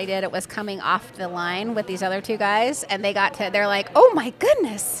podcast I did, it was coming off the line with these other two guys, and they're like, oh my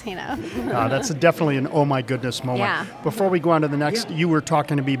goodness, That's definitely an oh my goodness moment. Yeah. Before we go on to the next, you were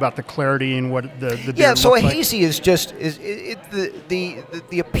talking to me about the clarity and what the beer Yeah, so a looked like. hazy is just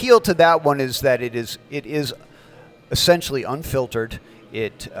the appeal to that one is that it is essentially unfiltered.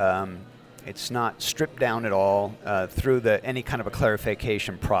 It's not stripped down at all through any kind of a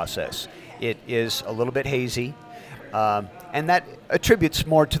clarification process. It is a little bit hazy. And that attributes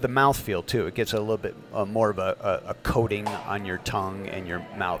more to the mouthfeel, too. It gets a little bit more of a coating on your tongue and your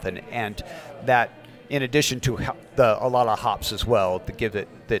mouth. And that, in addition to a lot of hops as well, to give it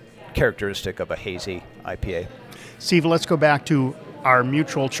the characteristic of a hazy IPA. Steve, let's go back to our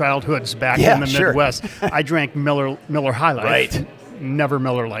mutual childhoods back Yeah, in the sure. Midwest. I drank Miller High Life. Right. Never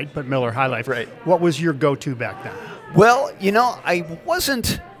Miller Lite, but Miller High Life. Right. What was your go-to back then? Well, I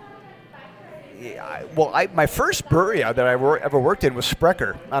wasn't... my first brewery that I ever worked in was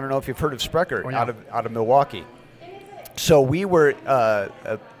Sprecher. I don't know if you've heard of Sprecher. Oh, yeah. out of Milwaukee. So we were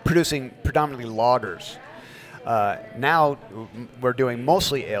producing predominantly lagers. Now we're doing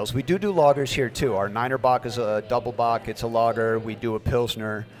mostly ales. We do lagers here too. Our Niner Bock is a double bock. It's a lager. We do a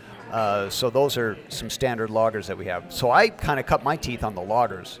Pilsner. So those are some standard lagers that we have. So I kind of cut my teeth on the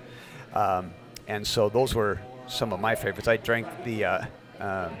lagers. And so those were some of my favorites. I drank the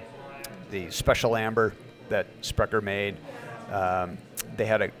Special Amber that Sprecher made. They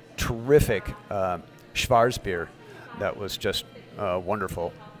had a terrific Schwarzbier that was just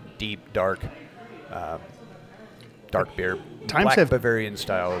wonderful, deep, dark beer. Black Bavarian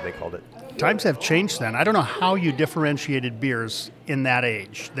style, they called it. Times have changed then. I don't know how you differentiated beers in that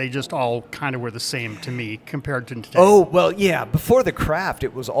age. They just all kind of were the same to me compared to today. Oh, well, yeah. Before the craft,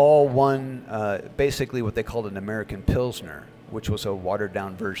 it was all one, basically what they called an American Pilsner, which was a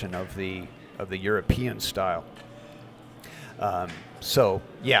watered-down version of the European style. So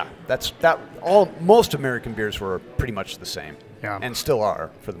yeah, most American beers were pretty much the same. Yeah. And still are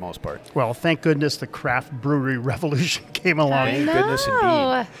for the most part. Well, thank goodness the craft brewery revolution came along. Thank goodness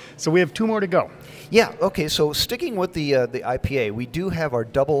indeed. So we have two more to go. Yeah. Okay. So sticking with the IPA, we do have our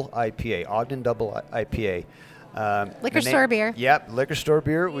double IPA, Ogden Double IPA. Liquor store beer. Yep, liquor store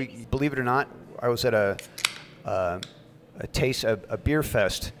beer. Believe it or not, I was at a beer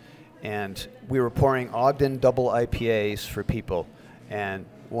fest and we were pouring Ogden double IPAs for people, and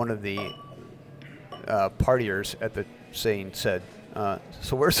one of the partiers at the scene said,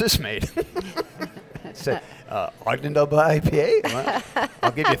 "So where's this made?" I said, "Ogden double IPA? Well,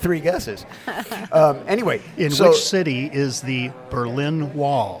 I'll give you 3 guesses." Anyway, In which city is the Berlin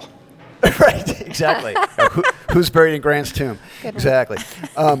Wall? Right, exactly. Who's buried in Grant's tomb? Exactly.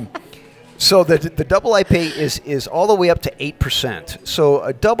 So the double IPA is all the way up to 8%. So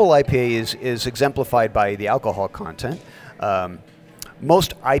a double IPA is exemplified by the alcohol content.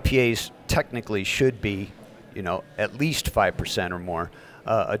 Most IPAs technically should be, at least 5% or more.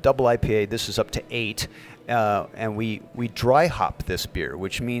 A double IPA, this is up to 8, and we dry hop this beer,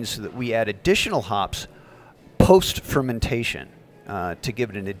 which means that we add additional hops post fermentation to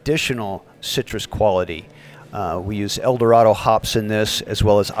give it an additional citrus quality. We use El Dorado hops in this, as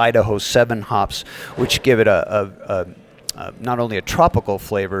well as Idaho 7 hops, which give it a not only a tropical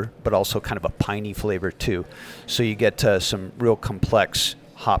flavor, but also kind of a piney flavor too. So you get some real complex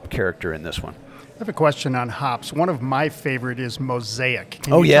hop character in this one. I have a question on hops. One of my favorite is Mosaic.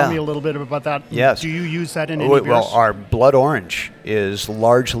 Can you yeah. tell me a little bit about that? Yes. Do you use that in any beers? Well, our Blood Orange is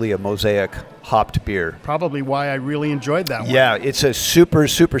largely a Mosaic hopped beer. Probably why I really enjoyed that one. Yeah, it's a super,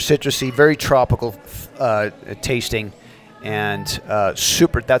 super citrusy, very tropical tasting, and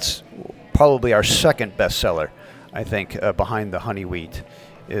super. That's probably our second bestseller, I think, behind the honey wheat,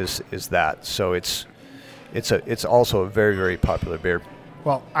 is that. So it's also a very, very popular beer.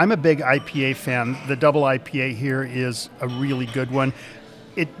 Well, I'm a big IPA fan. The double IPA here is a really good one.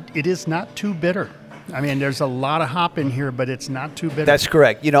 It is not too bitter. I mean, there's a lot of hop in here, but it's not too bitter. That's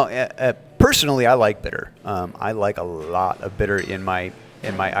correct. Personally, I like bitter. I like a lot of bitter in my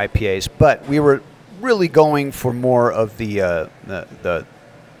IPAs, but we were really going for more of the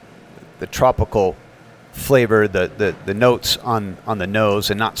tropical flavor, the notes on the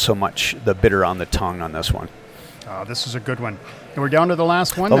nose, and not so much the bitter on the tongue on this one. Oh, this is a good one. And we're down to the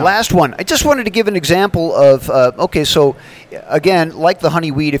last one. Last one. I just wanted to give an example of, so again, like the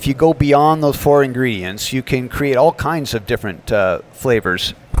honey wheat, if you go beyond those 4 ingredients, you can create all kinds of different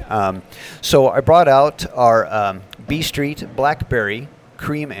flavors. So I brought out our B Street Blackberry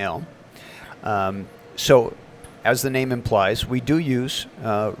Cream Ale. So as the name implies, we do use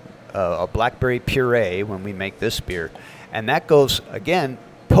a blackberry puree when we make this beer. And that goes, again,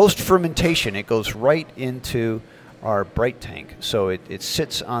 post-fermentation. It goes right into our bright tank. So it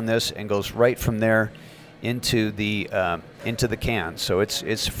sits on this and goes right from there into the can. So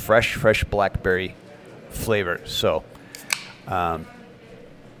it's fresh blackberry flavor. So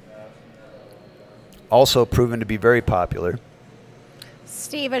also proven to be very popular.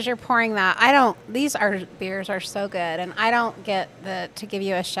 Steve, as you're pouring that, these beers are so good, and I don't get to give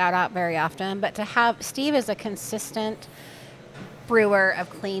you a shout out very often, but to have Steve is a consistent brewer of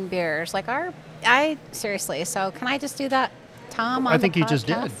clean beers. Seriously, so can I just do that, Tom? I think you just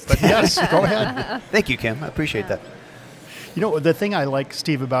did, but yes, go ahead. Thank you, Kim. I appreciate that. The thing I like,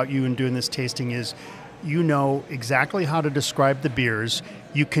 Steve, about you and doing this tasting is you know exactly how to describe the beers.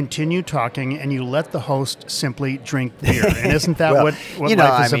 You continue talking, and you let the host simply drink beer. And isn't that what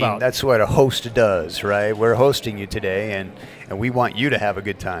life is about? That's what a host does, right? We're hosting you today, and we want you to have a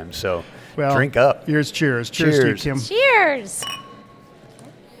good time. So drink up. Here's cheers. Cheers, Steve, Kim. Cheers.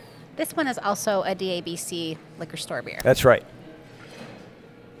 This one is also a DABC liquor store beer. That's right.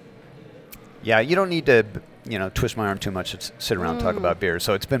 Yeah, you don't need to, twist my arm too much to sit around and talk about beer.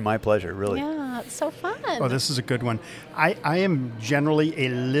 So it's been my pleasure, really. Yeah, it's so fun. Oh, this is a good one. I am generally a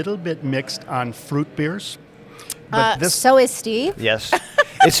little bit mixed on fruit beers. But so is Steve. Yes.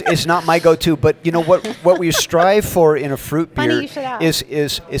 It's not my go-to, but what we strive for in a fruit beer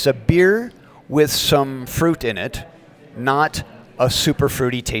is a beer with some fruit in it, not a super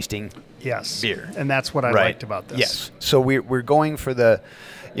fruity tasting beer. And that's what I liked about this. Yes. So we're going for the,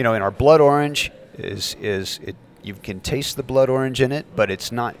 in our Blood Orange you can taste the blood orange in it, but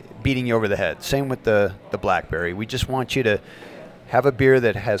it's not beating you over the head. Same with the blackberry. We just want you to have a beer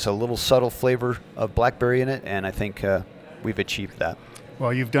that has a little subtle flavor of blackberry in it, and I think we've achieved that.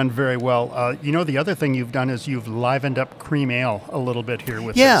 Well, you've done very well. The other thing you've done is you've livened up cream ale a little bit here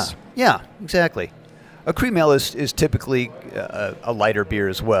with this. Yeah, exactly. A cream ale is typically a lighter beer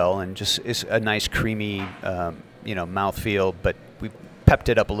as well, and just is a nice creamy, mouthfeel, but we've pepped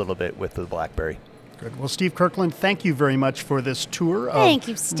it up a little bit with the blackberry. Good. Well, Steve Kirkland, thank you very much for this tour of Thank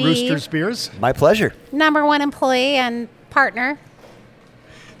you, Steve. Rooster's Beers. My pleasure. Number 1 employee and partner.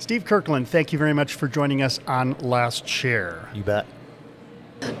 Steve Kirkland, thank you very much for joining us on Last Chair. You bet.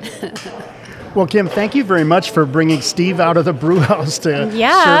 Well, Kim, thank you very much for bringing Steve out of the brew house to serve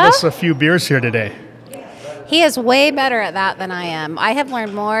us a few beers here today. He is way better at that than I am. I have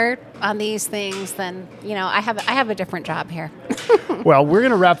learned more on these things than, I have a different job here. Well, we're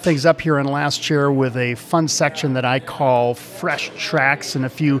going to wrap things up here in Last Chair with a fun section that I call Fresh Tracks and a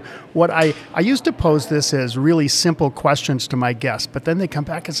few, I used to pose this as really simple questions to my guests, but then they come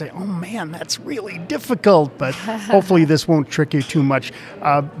back and say, oh man, that's really difficult, but hopefully this won't trick you too much.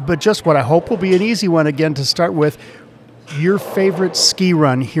 But just what I hope will be an easy one again to start with. Your favorite ski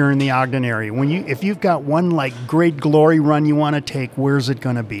run here in the Ogden area. If you've got one like great glory run you want to take, where's it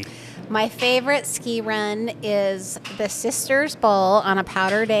going to be? My favorite ski run is the Sisters Bowl on a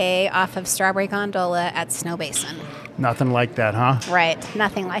powder day off of Strawberry Gondola at Snow Basin. Nothing like that, huh? Right,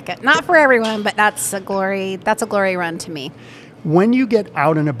 nothing like it. Not for everyone, but that's a glory run to me. When you get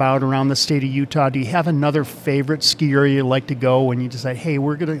out and about around the state of Utah, do you have another favorite ski area you like to go when you decide, hey,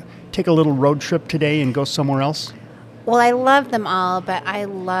 we're going to take a little road trip today and go somewhere else? Well, I love them all, but I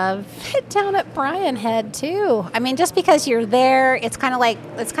love it down at Brian Head too. I mean, just because you're there, it's kind of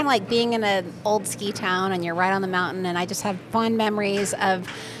like being in an old ski town and you're right on the mountain. And I just have fond memories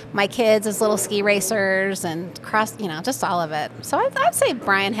of my kids as little ski racers and just all of it. So I'd say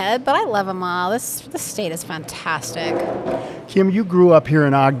Brian Head, but I love them all. This state is fantastic. Kim, you grew up here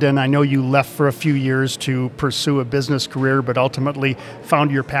in Ogden. I know you left for a few years to pursue a business career, but ultimately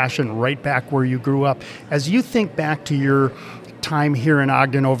found your passion right back where you grew up. As you think back to your time here in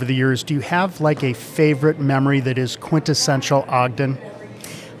Ogden over the years, do you have like a favorite memory that is quintessential Ogden?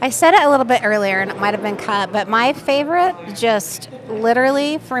 I said it a little bit earlier, and it might have been cut, but my favorite, just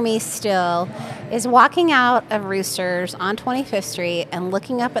literally for me still, is walking out of Roosters on 25th Street and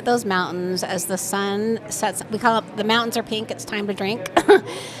looking up at those mountains as the sun sets. We call it, the mountains are pink, it's time to drink.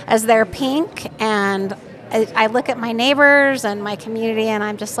 As they're pink, and I look at my neighbors and my community, and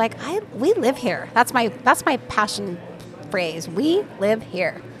I'm just like, we live here. That's my passion phrase. We live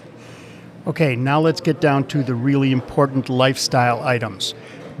here. Okay, now let's get down to the really important lifestyle items.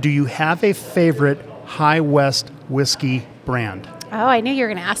 Do you have a favorite High West whiskey brand? Oh, I knew you were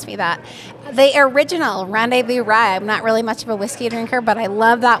going to ask me that. The original Rendezvous Rye. I'm not really much of a whiskey drinker, but I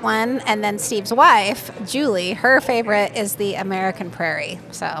love that one. And then Steve's wife, Julie, her favorite is the American Prairie.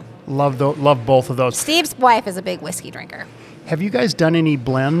 So love both of those. Steve's wife is a big whiskey drinker. Have you guys done any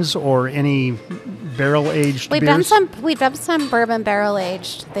blends or any barrel-aged beers? We've done some bourbon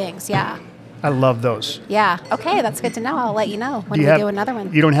barrel-aged things, yeah. I love those. Yeah. Okay, that's good to know. I'll let you know when we do another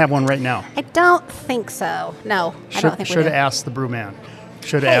one. You don't have one right now? I don't think so. No, I don't think we do. Should have asked the brewman.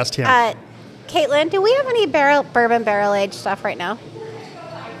 Should have asked him. Caitlin, do we have any bourbon barrel-aged stuff right now?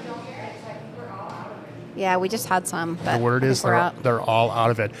 Yeah, we just had some. But the word is they're all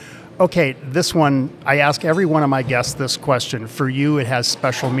out of it. Okay, this one, I ask every one of my guests this question. For you, it has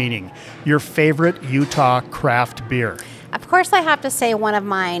special meaning. Your favorite Utah craft beer? Of course, I have to say one of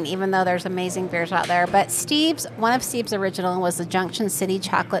mine, even though there's amazing beers out there. But one of Steve's original was the Junction City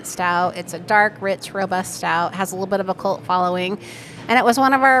Chocolate Stout. It's a dark, rich, robust stout. Has a little bit of a cult following. And it was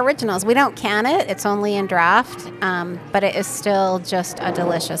one of our originals. We don't can it. It's only in draft. But it is still just a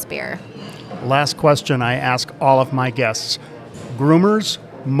delicious beer. Last question I ask all of my guests. Groomers,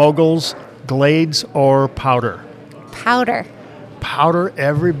 Moguls, Glades, or Powder? Powder. Powder.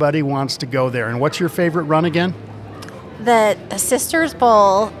 Everybody wants to go there. And what's your favorite run again? The Sisters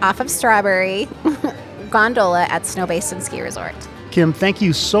Bowl off of Strawberry Gondola at Snow Basin Ski Resort. Kim, thank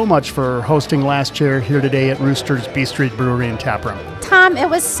you so much for hosting Last Chair here today at Roosters B Street Brewery and Taproom. Tom, it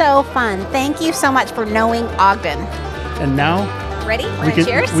was so fun. Thank you so much for knowing Ogden. And now, ready?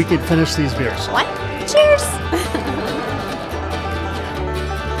 Cheers? We could finish these beers. What? Cheers!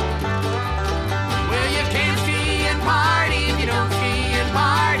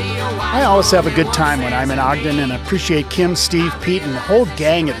 I always have a good time when I'm in Ogden and appreciate Kim, Steve, Pete, and the whole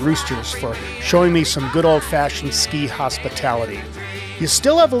gang at Roosters for showing me some good old-fashioned ski hospitality. You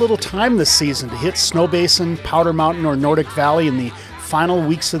still have a little time this season to hit Snow Basin, Powder Mountain, or Nordic Valley in the final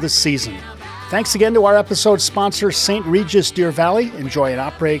weeks of the season. Thanks again to our episode sponsor, St. Regis Deer Valley. Enjoy an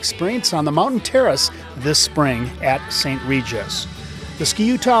après experience on the mountain terrace this spring at St. Regis. The Ski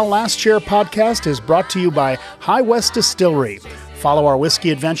Utah Last Chair podcast is brought to you by High West Distillery. Follow our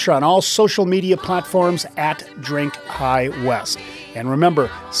whiskey adventure on all social media platforms at Drink High West. And remember,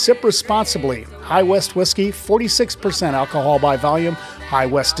 sip responsibly. High West Whiskey, 46% alcohol by volume. High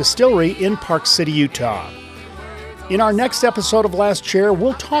West Distillery in Park City, Utah. In our next episode of Last Chair,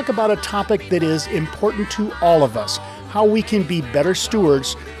 we'll talk about a topic that is important to all of us, how we can be better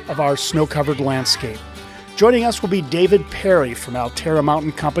stewards of our snow-covered landscape. Joining us will be David Perry from Altera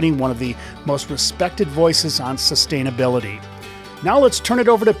Mountain Company, one of the most respected voices on sustainability. Now let's turn it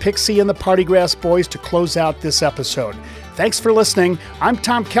over to Pixie and the Party Grass Boys to close out this episode. Thanks for listening. I'm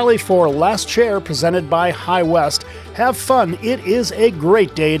Tom Kelly for Last Chair, presented by High West. Have fun. It is a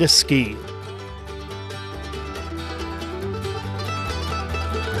great day to ski.